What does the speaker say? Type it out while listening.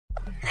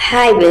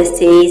Hi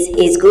besties,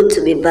 it's good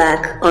to be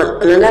back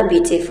on another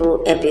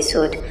beautiful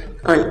episode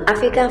on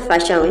African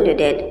Fashion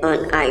Reloaded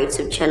on our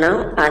YouTube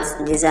channel at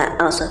Desire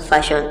House of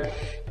Fashion.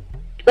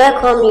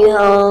 Welcome you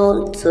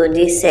all to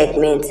this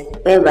segment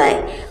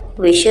whereby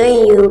we're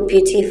showing you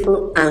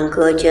beautiful and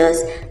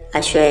gorgeous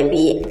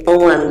Ashwebi,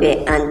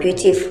 Owambe and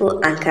beautiful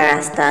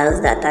Ankara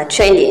styles that are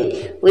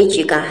trending, which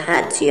you can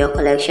add to your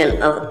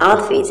collection of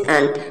outfits,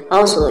 and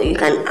also you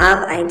can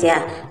have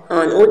idea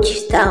on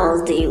which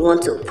styles do you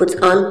want to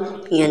put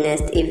on your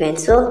next event.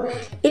 So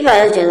if you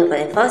are just joining for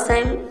the first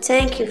time,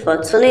 thank you for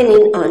tuning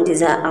in on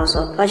Desire House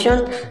of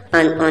Fashion,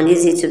 and on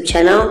this YouTube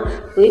channel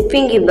we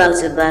bring you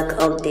back-to-back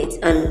updates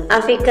on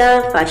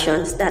African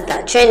fashions that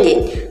are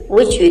trending,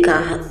 which we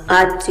can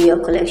add to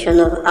your collection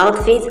of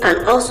outfits,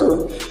 and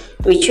also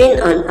we train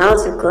on how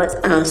to cut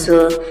and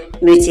sew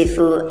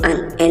beautiful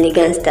and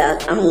elegant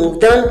styles, and we've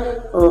done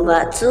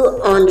over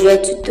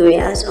 200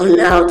 tutorials on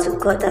how to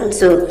cut and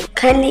sew.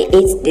 Kindly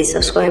hit the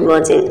subscribe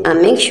button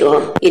and make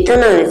sure you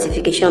turn on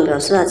notification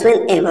bell so that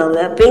whenever we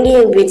are bringing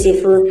you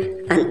beautiful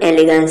and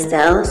elegant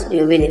styles,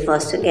 you'll be the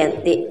first to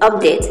get the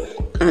update.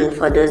 And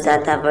for those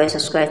that have already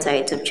subscribed to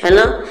our YouTube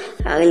channel,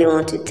 I really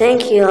want to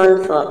thank you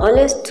all for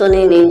always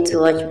tuning in to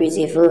watch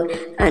beautiful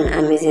and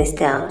amazing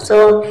styles.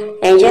 So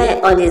enjoy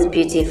all these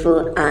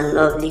beautiful and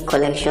lovely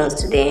collections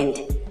to the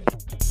end.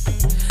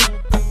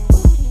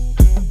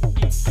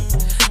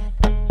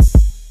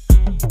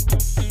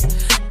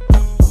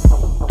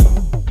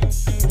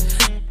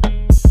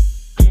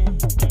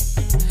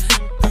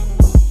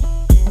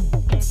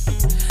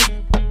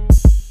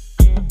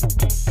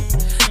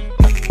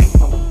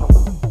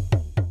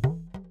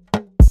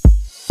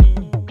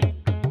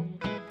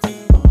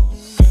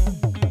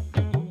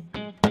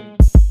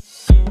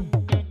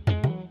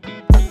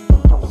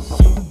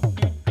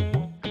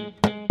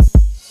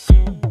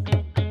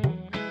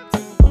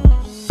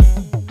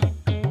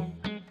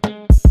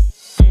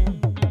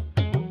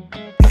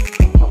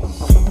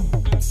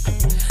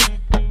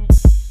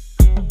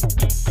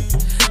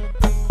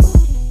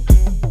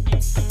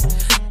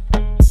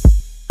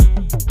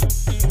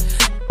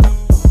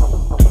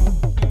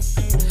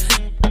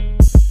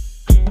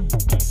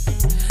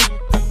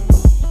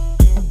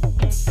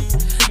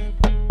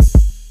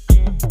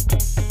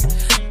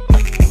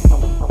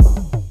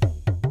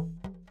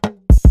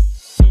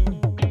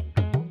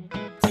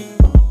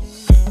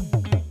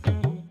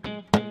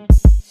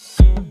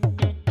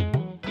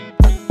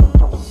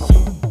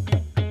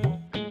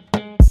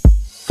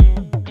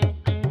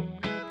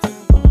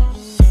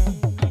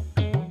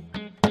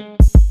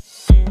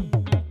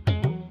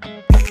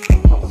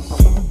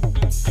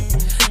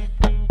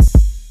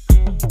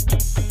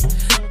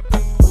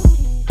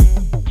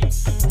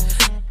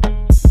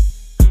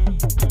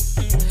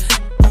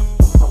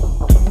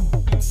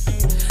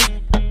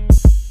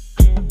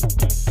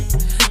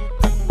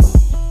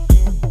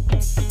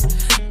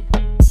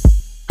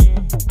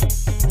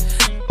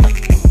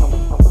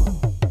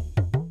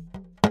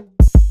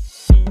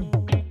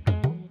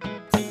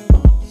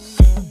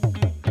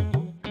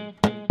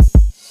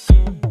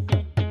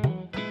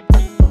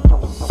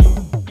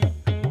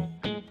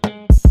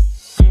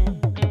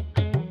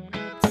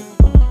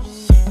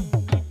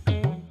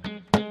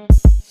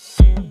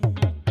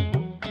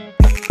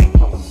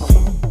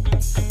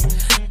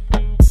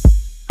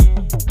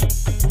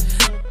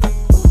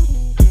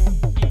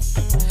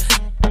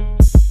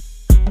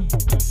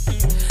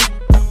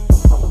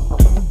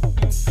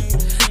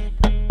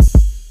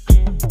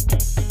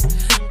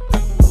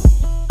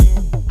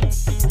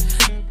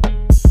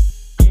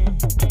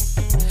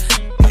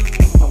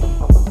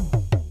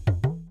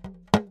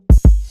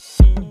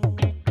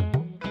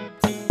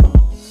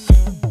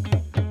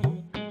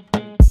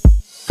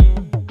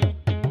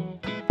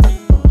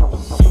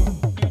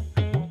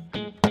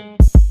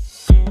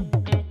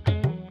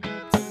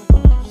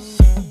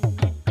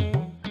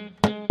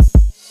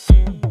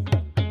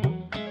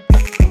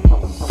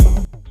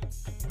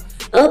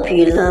 Hope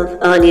you love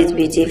all these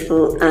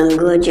beautiful and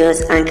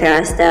gorgeous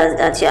Ankara styles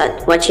that you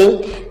are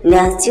watching. There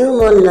are still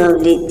more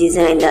lovely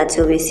designs that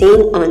you'll be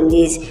seeing on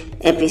this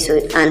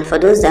episode, and for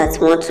those that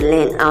want to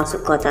learn how to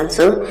cut and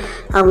sew,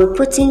 I will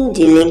put in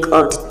the link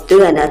of the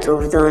tutorial that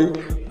we've done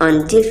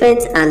on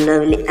different and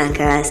lovely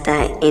Ankara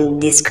style in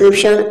the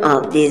description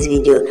of this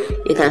video.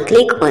 You can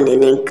click on the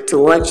link to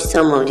watch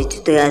some of the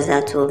tutorials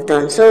that we've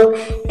done. So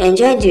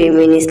enjoy the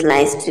remaining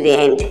slides to the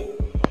end.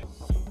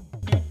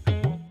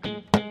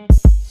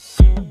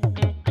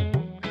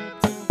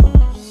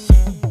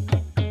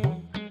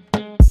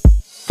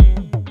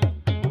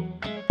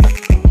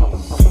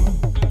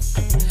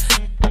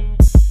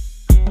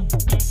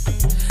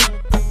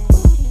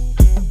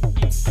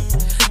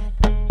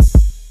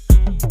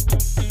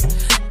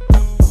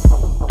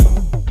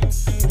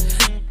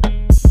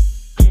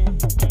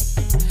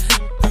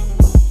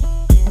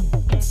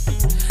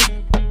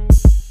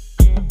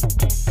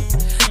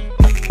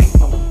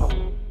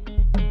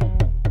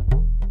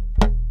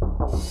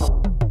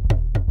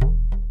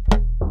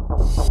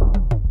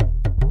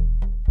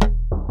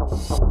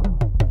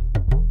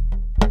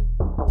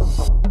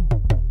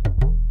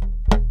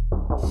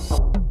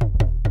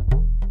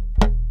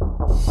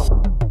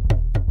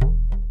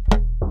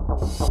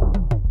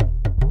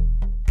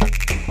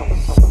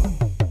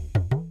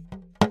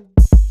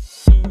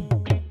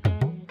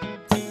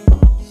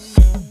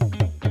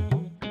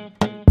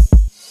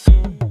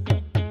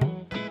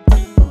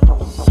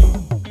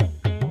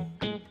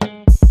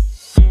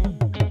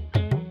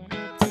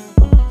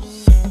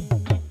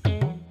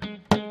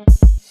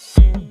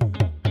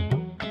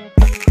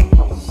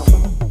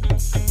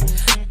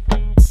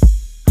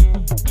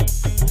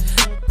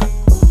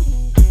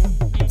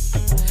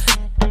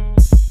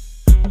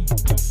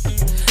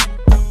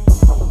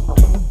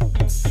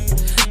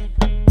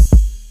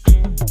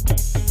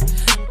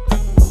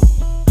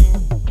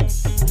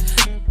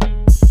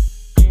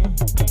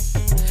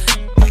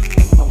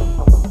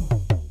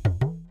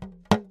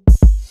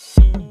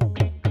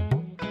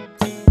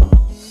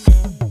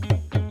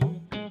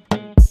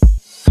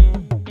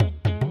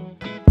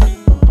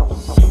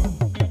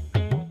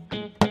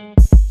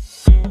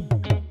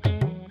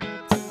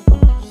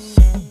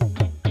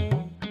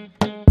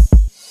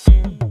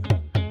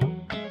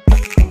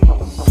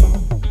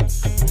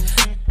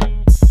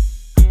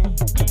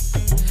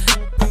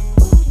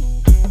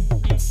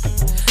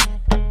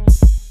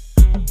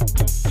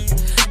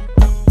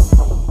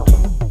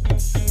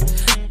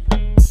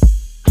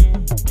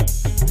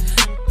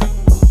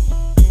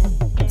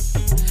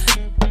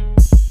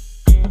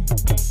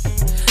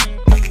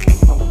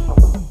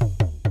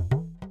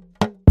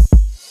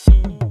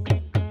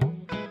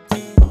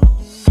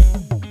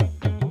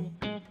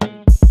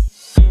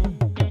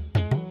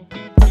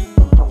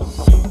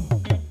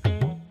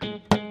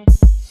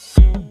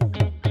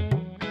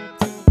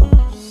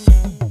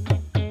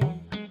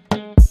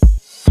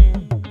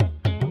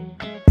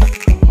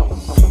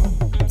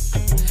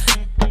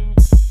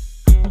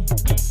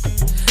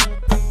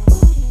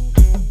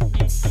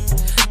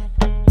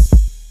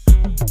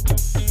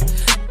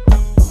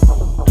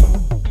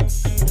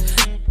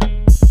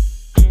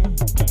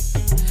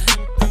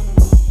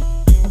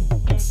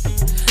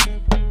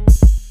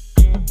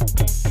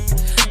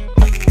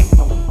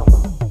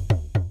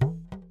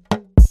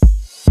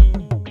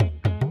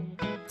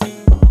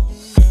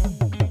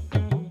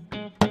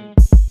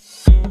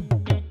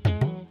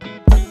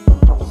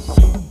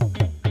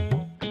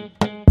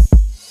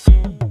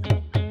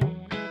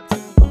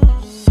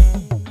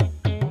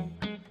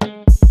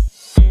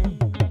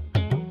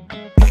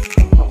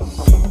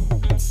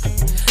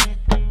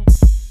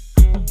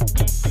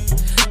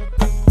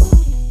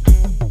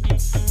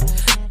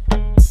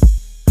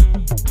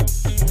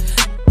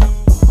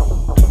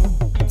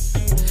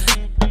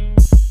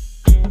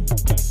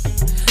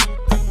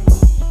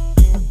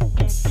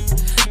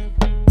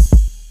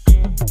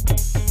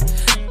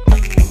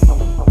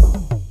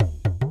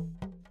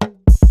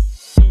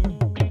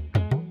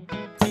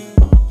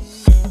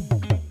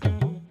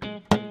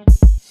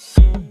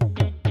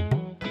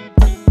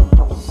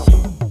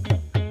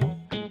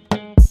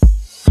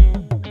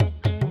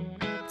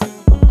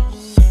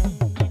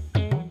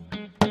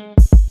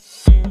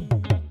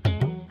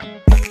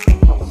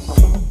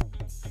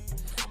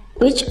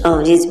 Which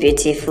of these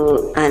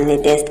beautiful and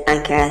latest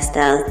Ankara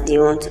styles do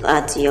you want to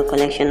add to your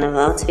collection of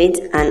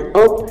outfits, and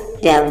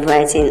hope they are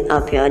brightening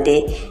up your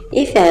day?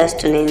 If you are just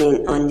tuning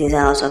in on this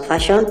House of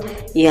Fashion,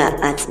 you are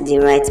at the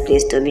right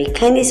place to be.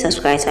 Kindly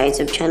subscribe to our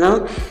YouTube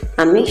channel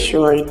and make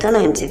sure you turn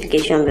on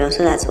notification bell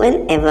so that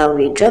whenever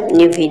we drop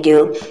new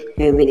video,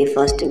 you'll be the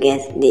first to get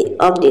the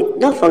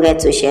update. Don't forget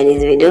to share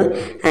this video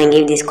and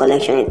give this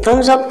collection a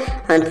thumbs up.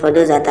 And for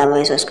those that have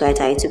already subscribed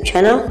to our YouTube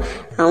channel,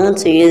 I want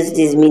to use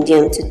this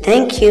medium to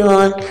thank you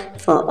all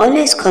for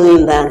always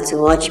coming back to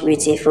watch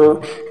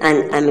beautiful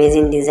and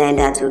amazing design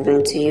that we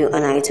bring to you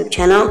on our YouTube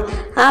channel.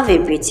 Have a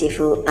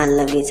beautiful and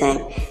lovely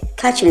time.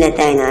 Catch you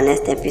later in our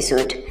next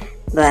episode.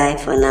 Bye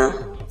for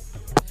now.